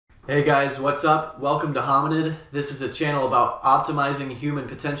Hey guys, what's up? Welcome to Hominid. This is a channel about optimizing human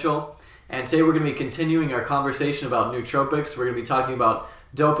potential, and today we're going to be continuing our conversation about nootropics. We're going to be talking about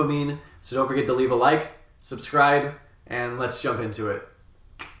dopamine, so don't forget to leave a like, subscribe, and let's jump into it.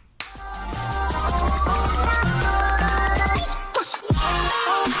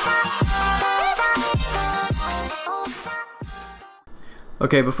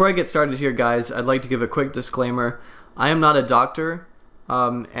 Okay, before I get started here guys, I'd like to give a quick disclaimer. I am not a doctor.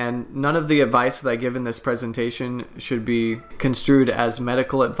 And none of the advice that I give in this presentation should be construed as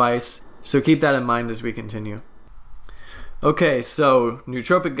medical advice, so keep that in mind as we continue. Okay, so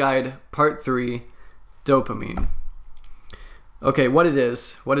Nootropic Guide Part 3, Dopamine. Okay, what it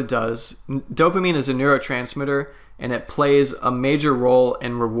is, what it does. Dopamine is a neurotransmitter, and it plays a major role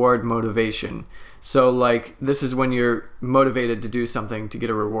in reward motivation. So like, this is when you're motivated to do something to get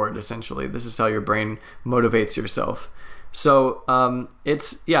a reward, essentially. This is how your brain motivates yourself. So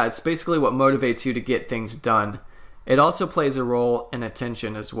it's basically what motivates you to get things done. It also plays a role in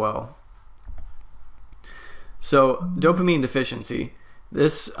attention as well. So dopamine deficiency. The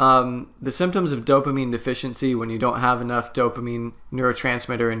symptoms of dopamine deficiency, when you don't have enough dopamine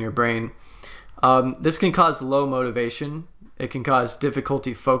neurotransmitter in your brain, this can cause low motivation, it can cause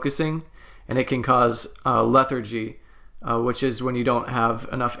difficulty focusing, and it can cause lethargy, which is when you don't have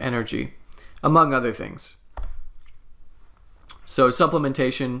enough energy, among other things. So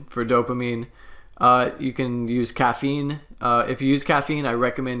supplementation for dopamine, you can use caffeine. If you use caffeine, I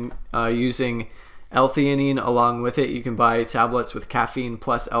recommend using L-theanine along with it. You can buy tablets with caffeine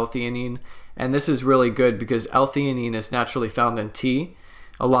plus L-theanine, and this is really good because L-theanine is naturally found in tea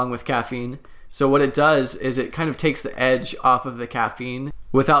along with caffeine. So what it does is it kind of takes the edge off of the caffeine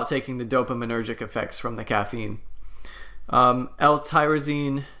without taking the dopaminergic effects from the caffeine.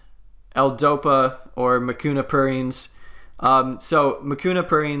 L-tyrosine, L-dopa, or mecunapurines. So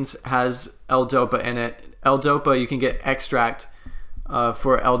mecunapurines has L-dopa in it. L-dopa, you can get extract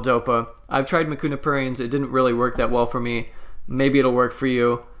for L-dopa. I've tried mecunapurines. It didn't really work that well for me. Maybe it'll work for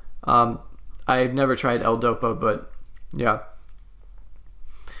you. I've never tried L-dopa, but yeah.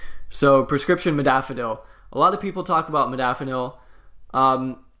 So prescription modafinil. A lot of people talk about modafinil.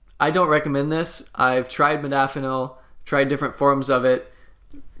 I don't recommend this. I've tried modafinil, tried different forms of it.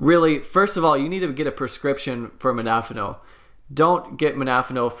 Really, first of all, you need to get a prescription for modafinil. Don't get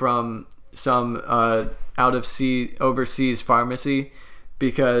modafinil from some overseas pharmacy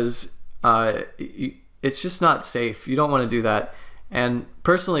because it's just not safe. You don't want to do that. And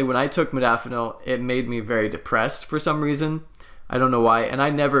personally, when I took modafinil, it made me very depressed for some reason. I don't know why. And I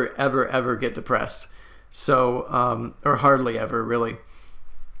never, ever get depressed. So, or hardly ever, really.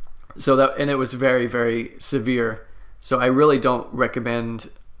 So and it was very, very severe. So I really don't recommend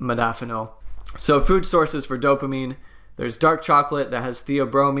modafinil. So food sources for dopamine. There's dark chocolate that has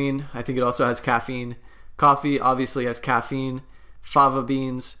theobromine. I think it also has caffeine. Coffee obviously has caffeine. Fava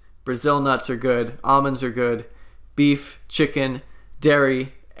beans. Brazil nuts are good. Almonds are good. Beef, chicken,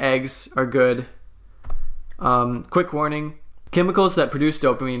 dairy, eggs are good. Quick warning. Chemicals that produce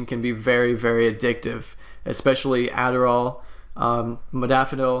dopamine can be very, very addictive, especially Adderall,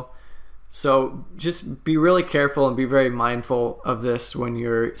 modafinil. So just be really careful and be very mindful of this when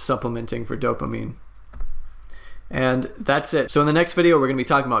you're supplementing for dopamine. And that's it. So in the next video, we're going to be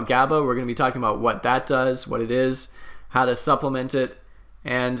talking about GABA. We're going to be talking about what that does, what it is, how to supplement it.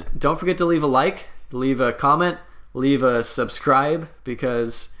 And don't forget to leave a like, leave a comment, leave a subscribe,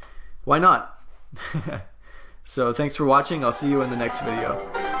 because why not? So thanks for watching. I'll see you in the next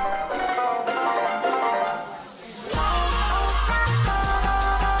video.